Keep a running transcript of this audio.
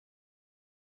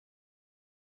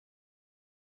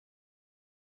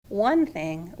One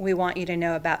thing we want you to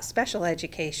know about special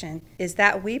education is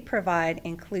that we provide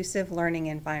inclusive learning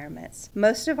environments.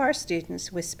 Most of our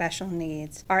students with special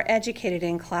needs are educated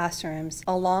in classrooms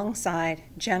alongside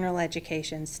general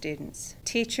education students.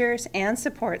 Teachers and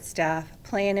support staff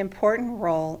play an important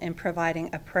role in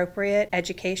providing appropriate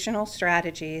educational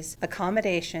strategies,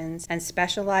 accommodations, and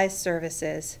specialized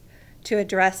services to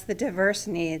address the diverse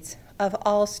needs of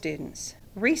all students.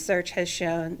 Research has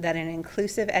shown that an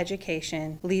inclusive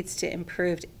education leads to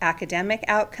improved academic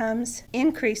outcomes,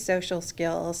 increased social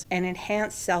skills, and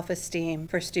enhanced self-esteem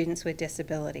for students with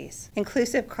disabilities.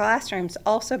 Inclusive classrooms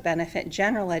also benefit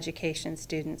general education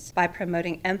students by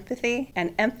promoting empathy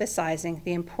and emphasizing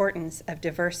the importance of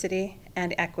diversity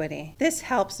and equity. This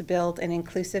helps build an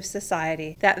inclusive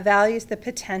society that values the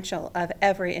potential of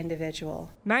every individual.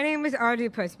 My name is Audrey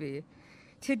Presby.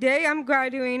 Today I'm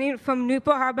graduating from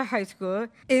Newport Harbor High School.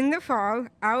 In the fall,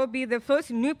 I will be the first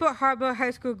Newport Harbor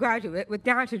High School graduate with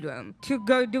Down syndrome to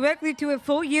go directly to a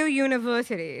full-year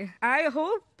university. I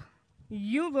hope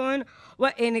you learn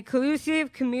what an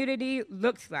inclusive community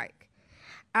looks like.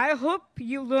 I hope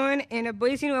you learn in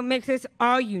embracing what makes us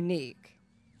all unique.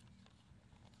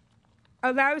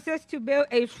 Allows us to build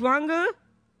a stronger,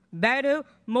 better,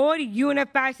 more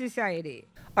unified society.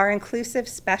 Our inclusive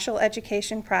special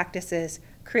education practices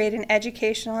create an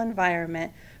educational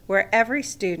environment where every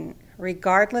student,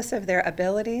 regardless of their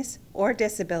abilities or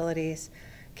disabilities,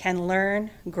 can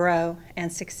learn, grow,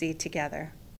 and succeed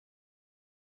together.